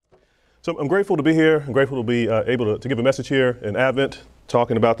So I'm grateful to be here. I'm grateful to be able to give a message here in Advent,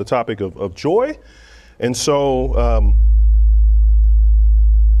 talking about the topic of joy. And so I'm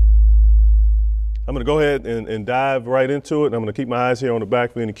going to go ahead and dive right into it. And I'm going to keep my eyes here on the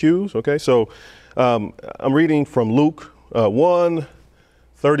back for any cues. Okay, so I'm reading from Luke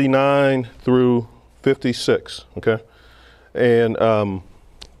 1:39 through 56. Okay, and so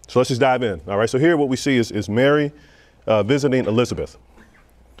let's just dive in. All right, so here what we see is Mary visiting Elizabeth.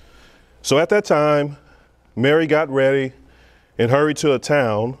 So at that time, Mary got ready and hurried to a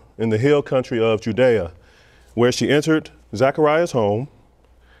town in the hill country of Judea, where she entered Zachariah's home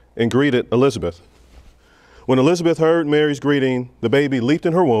and greeted Elizabeth. When Elizabeth heard Mary's greeting, the baby leaped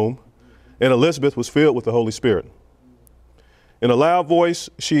in her womb, and Elizabeth was filled with the Holy Spirit. In a loud voice,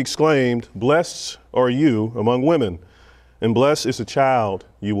 she exclaimed, "Blessed are you among women, and blessed is the child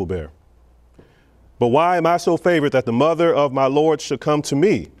you will bear. But why am I so favored that the mother of my Lord should come to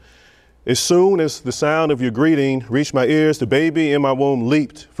me? As soon as the sound of your greeting reached my ears, the baby in my womb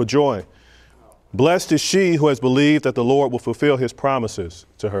leaped for joy. Blessed is she who has believed that the Lord will fulfill his promises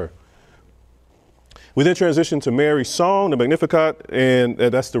to her." We then transition to Mary's song, the Magnificat, and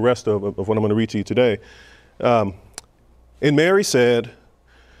that's the rest of what I'm going to read to you today. And Mary said,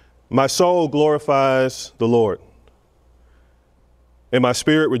 "My soul glorifies the Lord, and my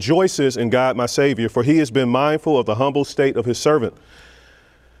spirit rejoices in God my Savior, for he has been mindful of the humble state of his servant.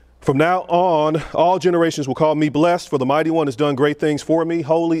 From now on, all generations will call me blessed, for the Mighty One has done great things for me.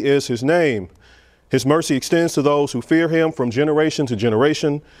 Holy is his name. His mercy extends to those who fear him from generation to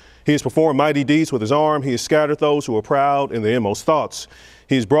generation. He has performed mighty deeds with his arm. He has scattered those who are proud in their inmost thoughts.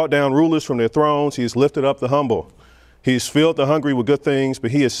 He has brought down rulers from their thrones. He has lifted up the humble. He has filled the hungry with good things,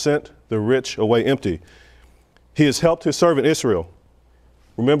 but he has sent the rich away empty. He has helped his servant Israel,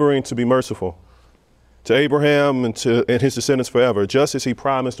 remembering to be merciful to Abraham and his descendants forever, just as he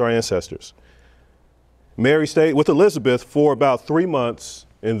promised our ancestors." Mary stayed with Elizabeth for about 3 months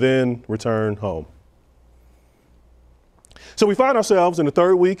and then returned home. So we find ourselves in the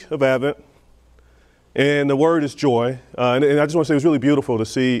third week of Advent, and the word is joy. And I just want to say it was really beautiful to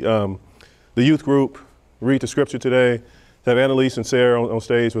see the youth group read the scripture today, to have Annalise and Sarah on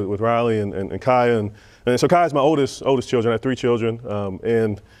stage with Riley and Kaya. And so Kaya's my oldest children. I have 3 children,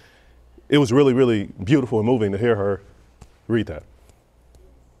 and it was really, really beautiful and moving to hear her read that.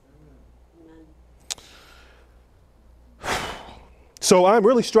 So I'm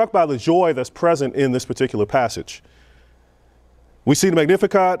really struck by the joy that's present in this particular passage. We see the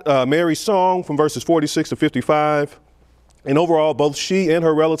Magnificat, Mary's song from verses 46 to 55. And overall, both she and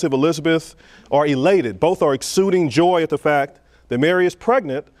her relative Elizabeth are elated. Both are exuding joy at the fact that Mary is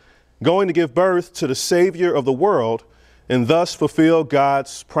pregnant, going to give birth to the Savior of the world, and thus fulfill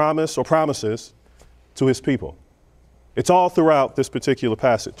God's promise or promises to his people. It's all throughout this particular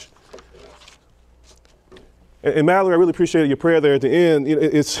passage. And Mallory, I really appreciated your prayer there at the end.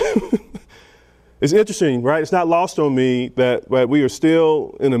 It's it's interesting, right? It's not lost on me that we are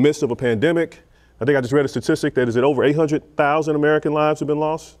still in the midst of a pandemic. I think I just read a statistic that is it over 800,000 American lives have been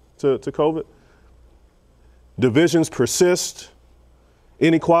lost to COVID. Divisions persist.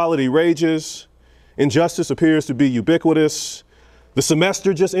 Inequality rages. Injustice appears to be ubiquitous. The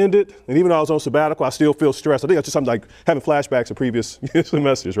semester just ended, and even though I was on sabbatical, I still feel stressed. I think it's just something like having flashbacks of previous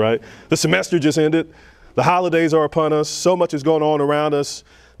semesters, right? The semester just ended. The holidays are upon us. So much is going on around us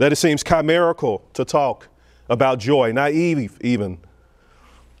that it seems chimerical to talk about joy, naive even.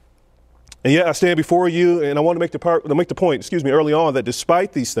 And yet I stand before you, and I want to make the point, early on, that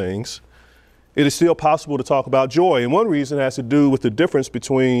despite these things, it is still possible to talk about joy. And one reason has to do with the difference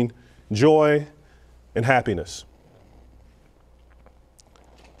between joy and happiness.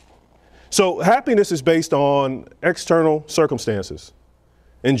 So happiness is based on external circumstances,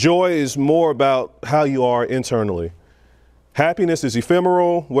 and joy is more about how you are internally. Happiness is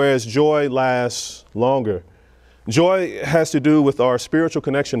ephemeral, whereas joy lasts longer. Joy has to do with our spiritual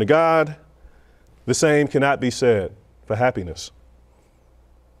connection to God. The same cannot be said for happiness.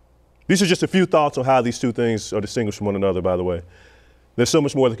 These are just a few thoughts on how these two things are distinguished from one another, by the way. There's so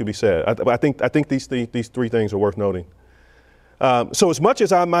much more that could be said. I think these 3 things are worth noting. So as much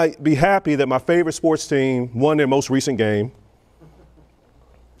as I might be happy that my favorite sports team won their most recent game,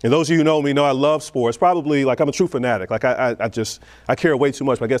 and those of you who know me know I love sports, probably like I'm a true fanatic. Like I care way too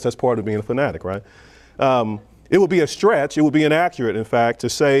much, but I guess that's part of being a fanatic, right? It would be a stretch, it would be inaccurate, in fact, to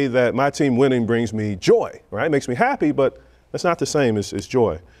say that my team winning brings me joy, right? It makes me happy, but that's not the same as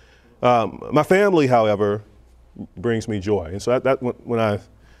joy. My family, however, brings me joy. And so that when I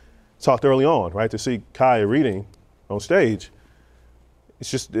talked early on, right, to see Kaya reading on stage, it's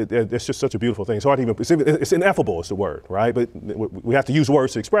just such a beautiful thing. It's hard to even, it's ineffable is the word, right? But we have to use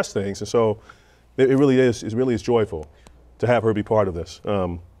words to express things. And so it really is joyful to have her be part of this.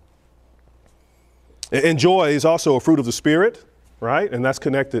 And joy is also a fruit of the Spirit, right? And it's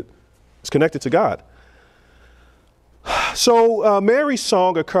connected to God. So Mary's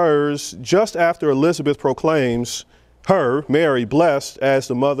song occurs just after Elizabeth proclaims her, Mary, blessed as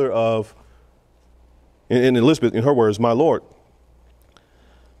the mother of, in Elizabeth, in her words, my Lord.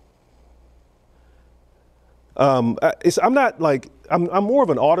 I'm more of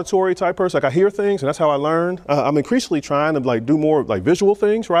an auditory type person. Like I hear things and that's how I learned. I'm increasingly trying to do more visual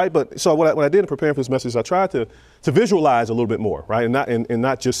things, right? But so what I did in preparing for this message, I tried to visualize a little bit more, right? And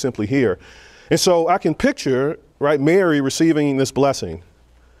not just simply hear. And so I can picture, right, Mary receiving this blessing,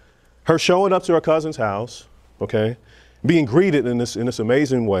 her showing up to her cousin's house, okay, being greeted in this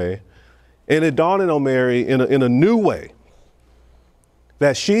amazing way, and it dawning on Mary in a new way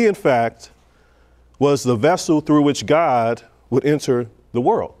that she, in fact, was the vessel through which God would enter the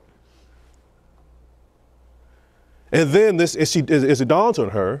world. And then as it dawns on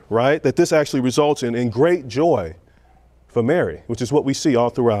her, right, that this actually results in great joy for Mary, which is what we see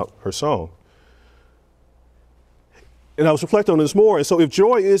all throughout her song. And I was reflecting on this more. And so if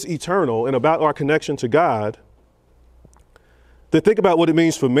joy is eternal and about our connection to God, then think about what it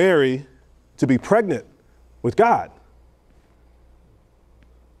means for Mary to be pregnant with God.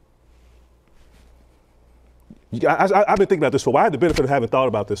 I've been thinking about this for a while. I had the benefit of having thought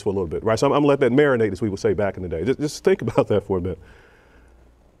about this for a little bit, right? So I'm going to let that marinate, as we would say back in the day. Just think about that for a bit.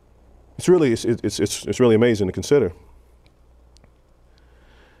 It's really amazing to consider.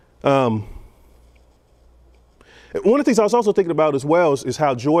 One of the things I was also thinking about as well is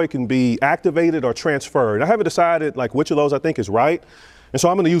how joy can be activated or transferred. I haven't decided which of those I think is right. And so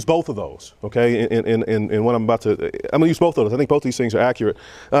I'm going to use both of those, okay? In what I'm going to use both of those. I think both these things are accurate.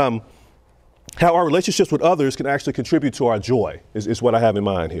 How our relationships with others can actually contribute to our joy is what I have in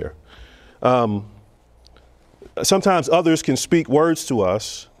mind here. Sometimes others can speak words to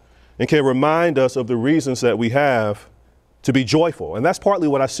us and can remind us of the reasons that we have to be joyful. And that's partly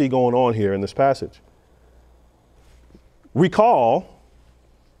what I see going on here in this passage. Recall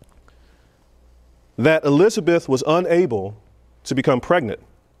that Elizabeth was unable to become pregnant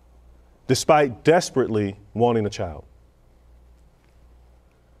despite desperately wanting a child.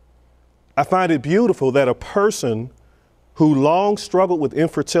 I find it beautiful that a person who long struggled with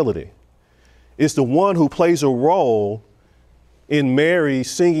infertility is the one who plays a role in Mary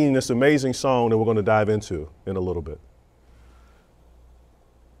singing this amazing song that we're going to dive into in a little bit.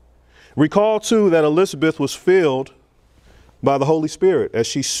 Recall, too, that Elizabeth was filled by the Holy Spirit as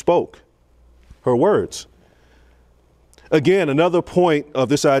she spoke her words. Again, another point to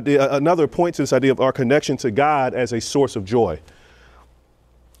this idea of our connection to God as a source of joy.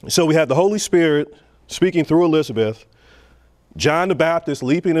 So we have the Holy Spirit speaking through Elizabeth, John the Baptist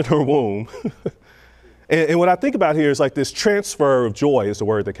leaping in her womb. and what I think about here is this transfer of joy is the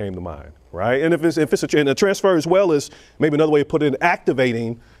word that came to mind, right? And if it's a transfer as well as maybe another way to put it,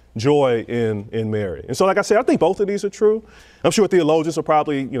 activating joy in Mary. And so, like I said, I think both of these are true. I'm sure theologians will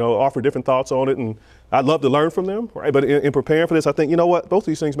probably, offer different thoughts on it, and I'd love to learn from them, right? But in preparing for this, I think, you know what, both of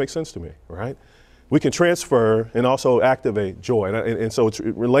these things make sense to me, right? We can transfer and also activate joy. And so it's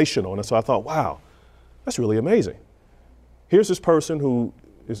relational. And so I thought, wow, that's really amazing. Here's this person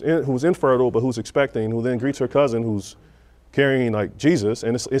who's infertile, but who's expecting, who then greets her cousin who's carrying Jesus.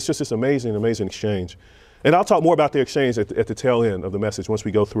 And it's just this amazing, amazing exchange. And I'll talk more about the exchange at the tail end of the message once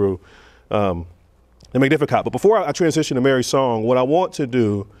we go through the Magnificat. But before I transition to Mary's song, what I want to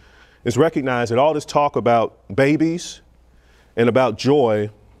do is recognize that all this talk about babies and about joy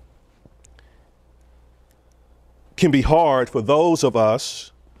can be hard for those of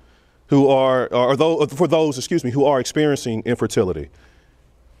us who are experiencing infertility.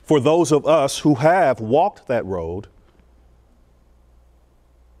 For those of us who have walked that road,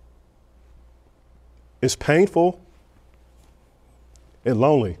 it's painful and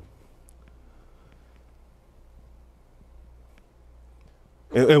lonely.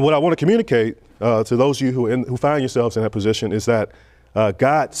 And what I want to communicate to those of you who find yourselves in that position is that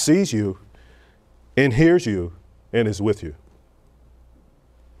God sees you and hears you and is with you.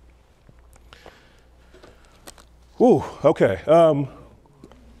 Ooh, okay.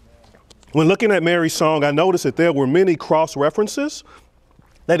 When looking at Mary's song, I noticed that there were many cross references,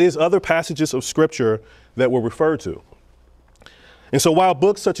 that is, other passages of scripture that were referred to. And so while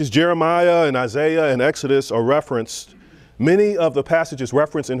books such as Jeremiah and Isaiah and Exodus are referenced, many of the passages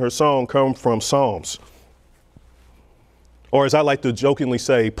referenced in her song come from Psalms. Or as I like to jokingly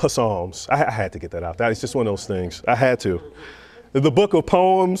say, psalms. I had to get that out. That is just one of those things. I had to. the book of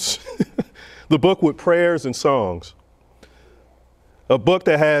poems, the book with prayers and songs, a book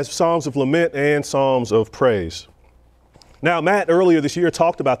that has psalms of lament and psalms of praise. Now, Matt earlier this year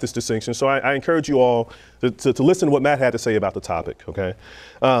talked about this distinction, so I encourage you all to listen to what Matt had to say about the topic, okay?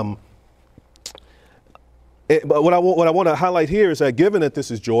 But what I want to highlight here is that given that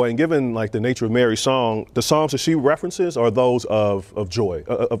this is joy and given like the nature of Mary's song, the psalms that she references are those of joy,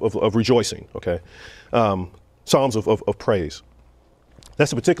 of rejoicing, okay? Psalms of praise. That's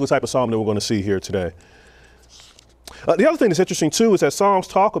the particular type of psalm that we're going to see here today. The other thing that's interesting too is that Psalms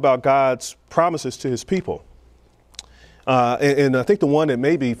talk about God's promises to his people. And I think the one that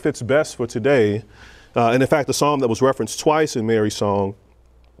maybe fits best for today, and in fact, the psalm that was referenced twice in Mary's song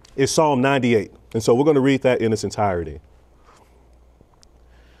is Psalm 98. And so we're going to read that in its entirety.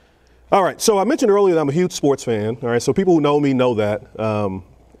 All right. So I mentioned earlier that I'm a huge sports fan. All right. So people who know me know that.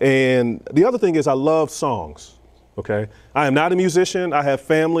 And the other thing is I love songs. OK, I am not a musician. I have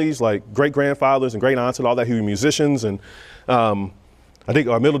families like great grandfathers and great aunts and all that who are musicians. And I think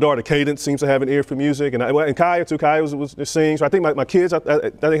our middle daughter, Cadence, seems to have an ear for music. And Kaya, too. Kaya sings. I think my kids, I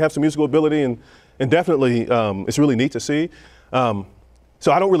think have some musical ability. And definitely it's really neat to see.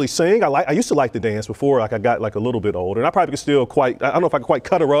 So I don't really sing. I used to like to dance before I got like a little bit older, and I probably could still I don't know if I can quite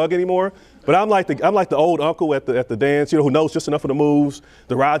cut a rug anymore, but I'm like the old uncle at the dance, who knows just enough of the moves,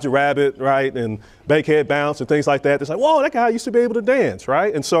 the Roger Rabbit, right, and Bankhead Bounce and things like that. It's like, whoa, that guy used to be able to dance,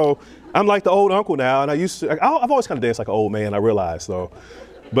 right? And so I'm like the old uncle now, and I've always kind of danced like an old man, I realize though.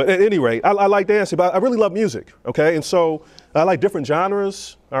 But at any rate, I like dancing, but I really love music, okay? And so I like different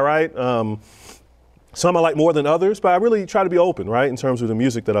genres, all right? Some I like more than others, but I really try to be open, right, in terms of the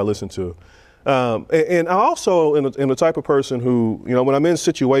music that I listen to. And I also am the type of person who, when I'm in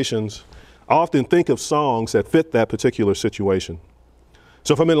situations, I often think of songs that fit that particular situation.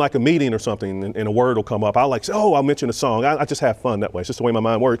 So if I'm in like a meeting or something and a word will come up, I'll say, I'll mention a song. I just have fun that way. It's just the way my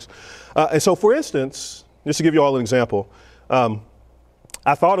mind works. And so, for instance, just to give you all an example,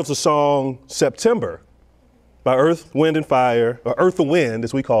 I thought of the song September by Earth, Wind and Fire, or Earth and Wind,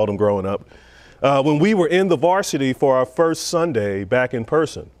 as we called them growing up. When we were in the varsity for our first Sunday back in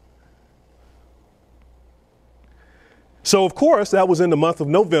person. So, of course, that was in the month of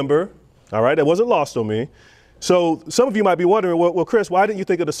November. All right, that wasn't lost on me. So some of you might be wondering, well, Chris, why didn't you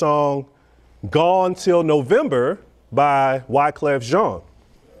think of the song Gone Till November by Wyclef Jean?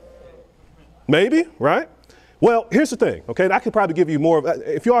 Maybe, right? Well, here's the thing, okay? I could probably give you more.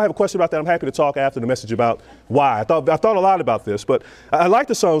 If you all have a question about that, I'm happy to talk after the message about why. I thought a lot about this, but I like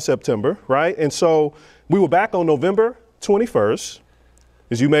the song September, right? And so we were back on November 21st,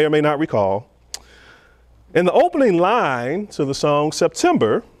 as you may or may not recall. And the opening line to the song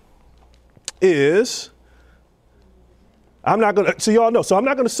September is, I'm not going to, so you all know, so I'm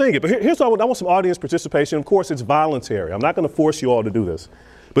not going to sing it, but here's what I want some audience participation. Of course, it's voluntary. I'm not going to force you all to do this.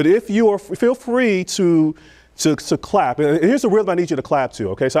 But if you are, feel free to clap. And here's the rhythm I need you to clap to,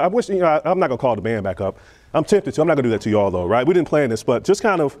 okay? So I wish, I'm not going to call the band back up. I'm tempted to. I'm not going to do that to you all, though, right? We didn't plan this, but just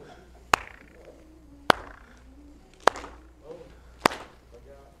kind of.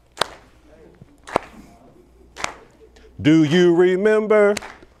 Do you remember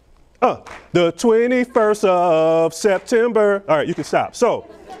the 21st of September? All right, you can stop. So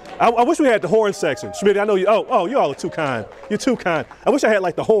I wish we had the horn section. Schmidt, I know you. Oh, you all are too kind. You're too kind. I wish I had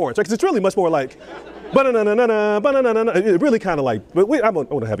like the horns, because it's really much more like, it really kind of like, but I want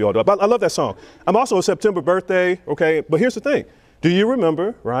to have you all do it. But I love that song. I'm also a September birthday, okay? But here's the thing. Do you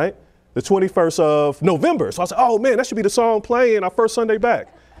remember, right, the 21st of November? So I said, oh, man, that should be the song playing our first Sunday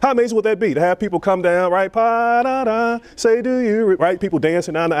back. How amazing would that be to have people come down, right? Pa-da-da, say, do you, right? People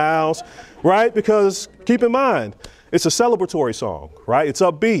dancing down the aisles, right? Because keep in mind, it's a celebratory song, right? It's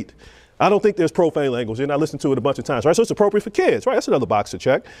upbeat. I don't think there's profane language, and I listened to it a bunch of times, right? So it's appropriate for kids, right? That's another box to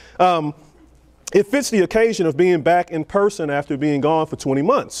check. It fits the occasion of being back in person after being gone for 20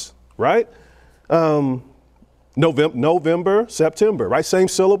 months, right? November, September, right? Same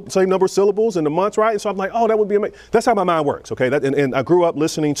number of syllables in the months, right? And so I'm like, oh, that would be amazing. That's how my mind works, okay? And I grew up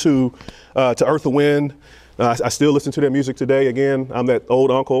listening to Earth and Wind. I still listen to their music today. Again, I'm that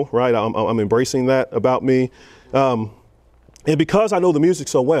old uncle, right? I'm embracing that about me. And because I know the music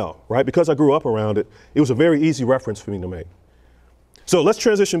so well, right? Because I grew up around it, it was a very easy reference for me to make. So let's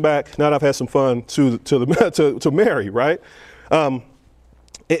transition back, now that I've had some fun, to Mary, right? So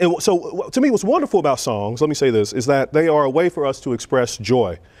to me, what's wonderful about songs, let me say this, is that they are a way for us to express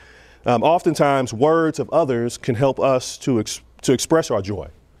joy. Oftentimes, words of others can help us to express our joy,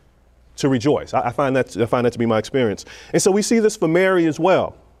 to rejoice. I find that to be my experience. And so we see this for Mary as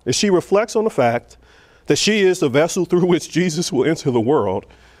well, as she reflects on the fact that she is the vessel through which Jesus will enter the world,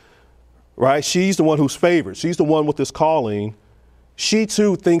 right? She's the one who's favored. She's the one with this calling she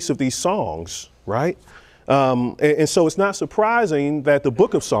too thinks of these songs, right? And so it's not surprising that the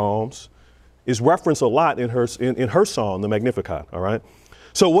book of Psalms is referenced a lot in her song, the Magnificat, all right?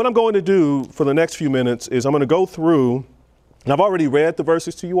 So what I'm going to do for the next few minutes is I'm going to go through, and I've already read the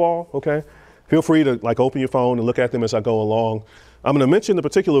verses to you all, okay? Feel free to open your phone and look at them as I go along. I'm going to mention the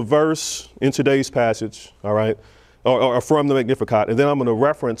particular verse in today's passage, all right, or from the Magnificat, and then I'm going to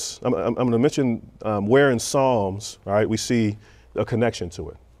reference, I'm going to mention where in Psalms, all right, we see a connection to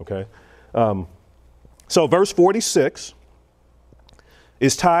it, okay? So verse 46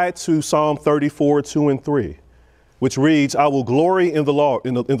 is tied to Psalm 34, 2 and 3, which reads, I will glory in the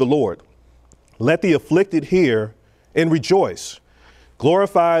Lord. Let the afflicted hear and rejoice.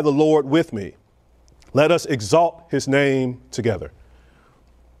 Glorify the Lord with me. Let us exalt his name together.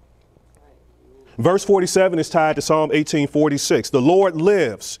 Verse 47 is tied to Psalm 18:46. The Lord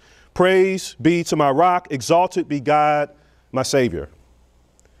lives. Praise be to my rock. Exalted be God, my Savior.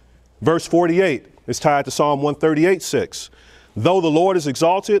 Verse 48 is tied to Psalm 138:6. Though the Lord is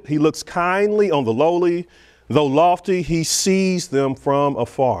exalted, he looks kindly on the lowly. Though lofty, he sees them from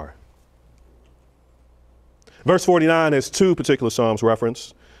afar. Verse 49 has two particular Psalms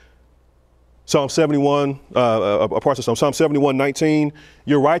referenced. Psalm 71, parts of Psalm 71:19.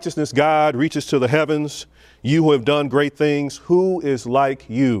 Your righteousness, God, reaches to the heavens. You who have done great things. Who is like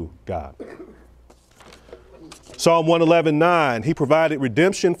you, God? Psalm 111:9. He provided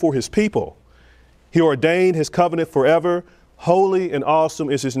redemption for his people. He ordained his covenant forever. Holy and awesome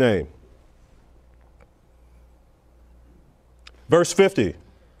is his name. Verse 50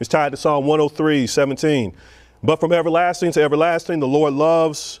 is tied to Psalm 103:17. But from everlasting to everlasting, the Lord's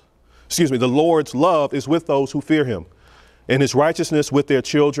love is with those who fear him, and his righteousness with their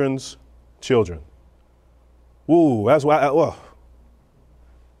children's children. Ooh, that's why.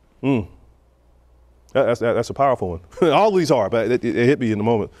 That's a powerful one. All these are, but it hit me in the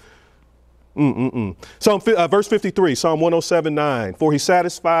moment. Verse 53, Psalm 107:9. For he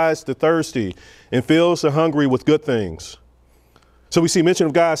satisfies the thirsty and fills the hungry with good things. So we see mention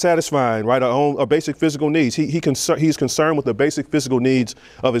of God satisfying, right, our basic physical needs. He's concerned with the basic physical needs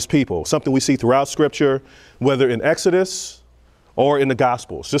of his people, something we see throughout Scripture, whether in Exodus or in the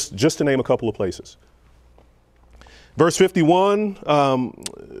Gospels, just to name a couple of places. Verse 51,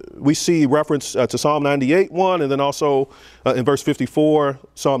 we see reference to Psalm 98:1, and then also in verse 54,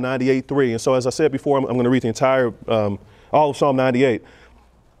 Psalm 98:3. And so, as I said before, I'm going to read the entire, all of Psalm 98.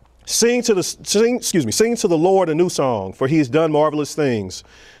 Sing to the Lord a new song, for he has done marvelous things.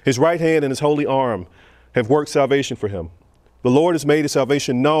 His right hand and his holy arm have worked salvation for him. The Lord has made his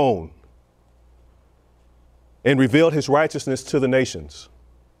salvation known and revealed his righteousness to the nations.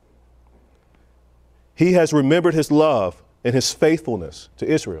 He has remembered his love and his faithfulness to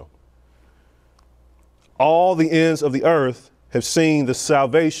Israel. All the ends of the earth have seen the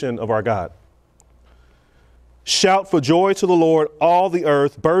salvation of our God. Shout for joy to the Lord, all the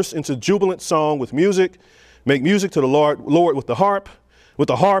earth. Burst into jubilant song with music. Make music to the Lord with the harp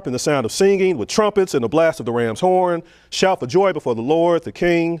and the sound of singing, with trumpets and the blast of the ram's horn. Shout for joy before the Lord, the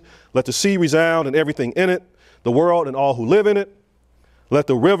King. Let the sea resound and everything in it, the world and all who live in it. Let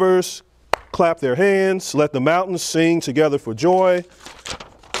the rivers clap their hands. Let the mountains sing together for joy.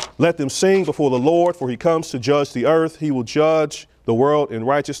 Let them sing before the Lord, for he comes to judge the earth. He will judge the world in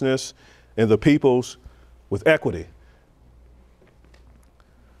righteousness and the peoples with equity.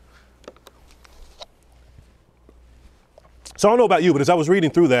 So I don't know about you, but as I was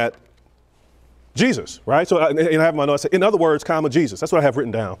reading through that, Jesus, right? So and I have my notes. In other words, comma, Jesus. That's what I have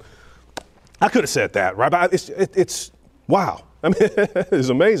written down. I could have said that, right? But it's wow. I mean, it's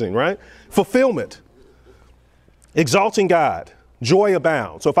amazing, right? Fulfillment, exalting God, joy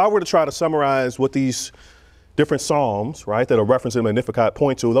abounds. So if I were to try to summarize what these different Psalms, right, that are referenced in Magnificat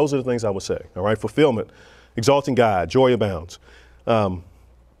point to, those are the things I would say, all right? Fulfillment, exalting God, joy abounds.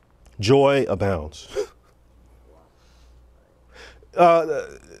 Joy abounds.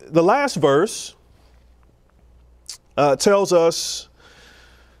 The last verse tells us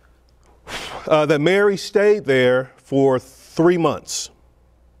that Mary stayed there for 3 months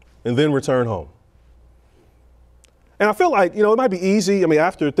and then returned home. And I feel like, it might be easy. I mean,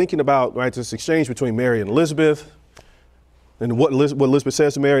 after thinking about, right, this exchange between Mary and Elizabeth and what Elizabeth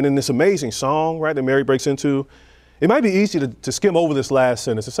says to Mary, and then this amazing song, right, that Mary breaks into, it might be easy to skim over this last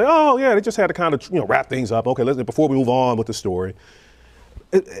sentence and say, oh, yeah, they just had to kind of, wrap things up. Okay, before we move on with the story.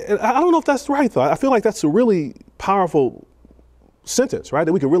 And I don't know if that's right, though. I feel like that's a really powerful sentence, right,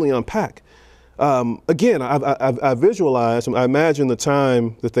 that we can really unpack. Again, I visualize, I imagine the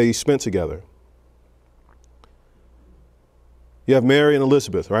time that they spent together. You have Mary and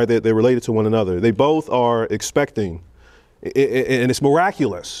Elizabeth, right? They're related to one another. They both are expecting And it's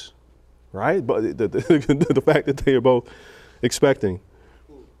miraculous, right? But the fact that they are both expecting.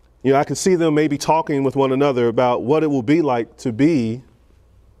 I could see them maybe talking with one another about what it will be like to be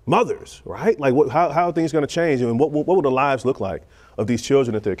mothers, right? Like how are things going to change, and what will the lives look like of these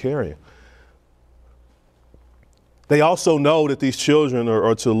children that they're carrying? They also know that these children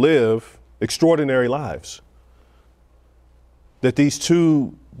are to live extraordinary lives, that these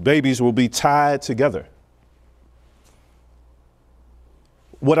two babies will be tied together.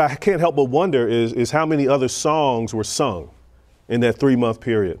 What I can't help but wonder is how many other songs were sung in that 3-month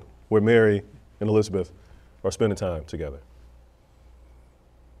period where Mary and Elizabeth are spending time together.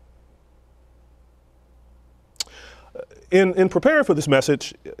 In preparing for this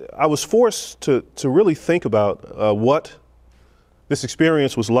message, I was forced to really think about what this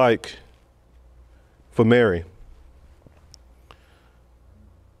experience was like for Mary.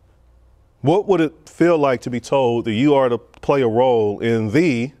 What would it feel like to be told that you are to play a role in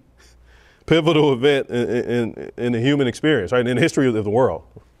the pivotal event in the human experience, right? In the history of the world?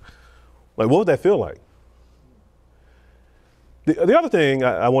 Like, what would that feel like? The other thing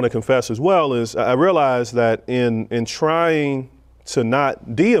I want to confess as well is I realized that in trying to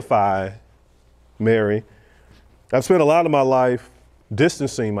not deify Mary, I've spent a lot of my life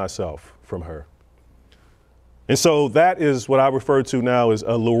distancing myself from her. And so that is what I refer to now as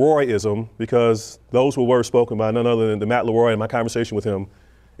a Leroyism, because those were words spoken by none other than Matt Leroy in my conversation with him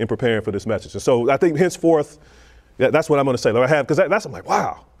in preparing for this message. And so I think henceforth, that's what I'm going to say. Because I'm like,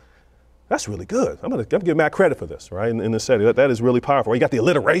 wow. That's really good. I'm going to give Matt credit for this, right? In this setting, that is really powerful. You got the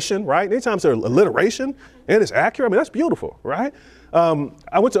alliteration, right? Anytime there's alliteration and it's accurate, I mean, that's beautiful, right?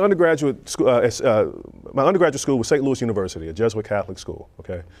 I went to undergraduate school. My undergraduate school was St. Louis University, a Jesuit Catholic school.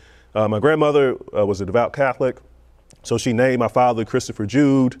 Okay, my grandmother was a devout Catholic, so she named my father Christopher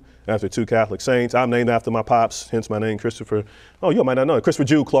Jude after 2 Catholic saints. I'm named after my pops, hence my name Christopher. Oh, you might not know it. Christopher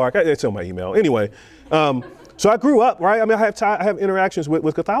Jude Clark. It's on my email. Anyway. So I grew up, right? I mean, I have interactions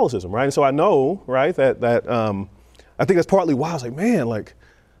with Catholicism, right? And so I know, right, that I think that's partly why I was like, man, like,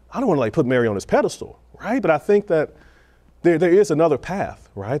 I don't want to like put Mary on this pedestal, right? But I think that there is another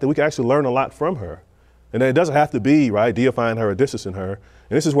path, right? That we can actually learn a lot from her. And that it doesn't have to be, right, deifying her or distancing her.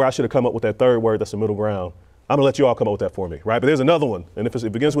 And this is where I should have come up with that third word that's the middle ground. I'm going to let you all come up with that for me, right? But there's another one. And if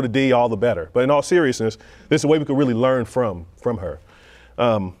it begins with a D, all the better. But in all seriousness, this is a way we can really learn from her.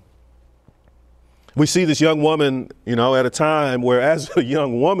 We see this young woman, at a time where as a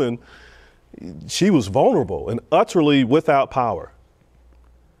young woman, she was vulnerable and utterly without power.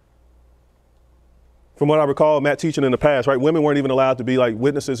 From what I recall, Matt teaching in the past, right, women weren't even allowed to be like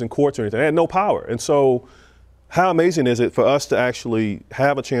witnesses in courts or anything. They had no power. And so how amazing is it for us to actually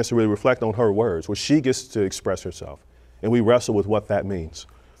have a chance to really reflect on her words, where she gets to express herself, and we wrestle with what that means.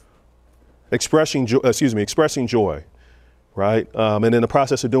 Expressing joy. Right? And in the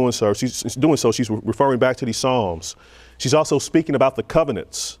process of doing so, she's referring back to these Psalms. She's also speaking about the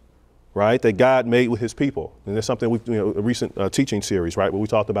covenants, right, that God made with his people. And there's something a recent teaching series, right, where we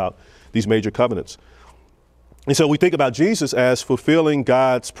talked about these major covenants. And so we think about Jesus as fulfilling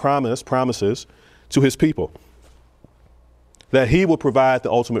God's promises to his people, that he will provide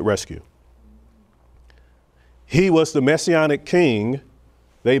the ultimate rescue. He was the messianic king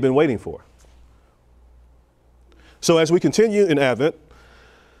they've been waiting for. So as we continue in Advent,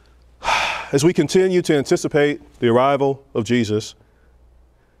 as we continue to anticipate the arrival of Jesus,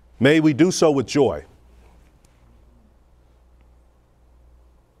 may we do so with joy.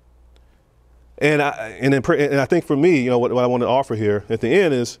 And I think for me, what I want to offer here at the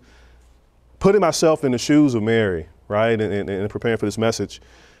end is putting myself in the shoes of Mary, right, and preparing for this message,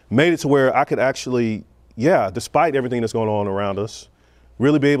 made it to where I could actually, despite everything that's going on around us,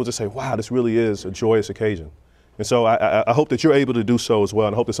 really be able to say, wow, this really is a joyous occasion. And so I hope that you're able to do so as well.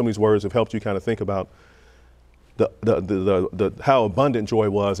 And I hope that some of these words have helped you kind of think about how abundant joy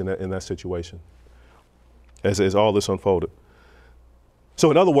was in that situation as all this unfolded. So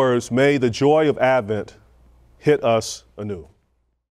in other words, may the joy of Advent hit us anew.